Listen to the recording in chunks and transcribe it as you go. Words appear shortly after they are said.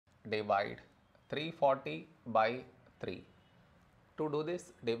divide 340 by 3. To do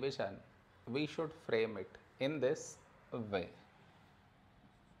this division, we should frame it in this way.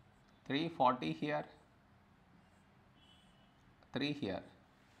 340 here, 3 here.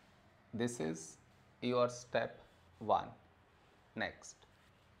 This is your step 1. Next,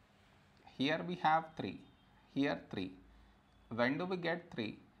 here we have 3, here 3. When do we get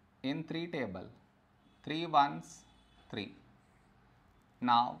 3? In 3 table, 3 ones 3.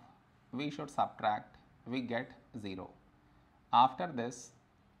 Now we should subtract, we get 0. After this,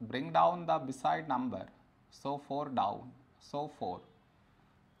 bring down the beside number, so 4 down, so 4.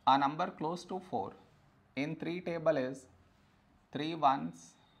 A number close to 4 in 3 table is 3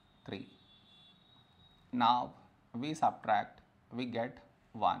 ones 3. Now we subtract, we get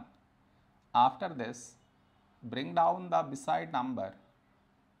 1. After this, bring down the beside number,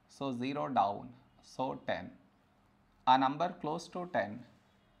 so 0 down, so 10. A number close to 10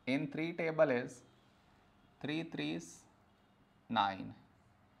 in 3 table is 3 3s 9.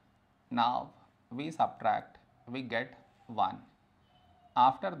 Now we subtract, we get 1.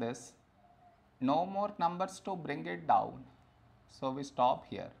 After this, no more numbers to bring it down, so we stop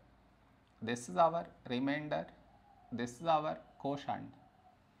here. This is our remainder, this is our quotient.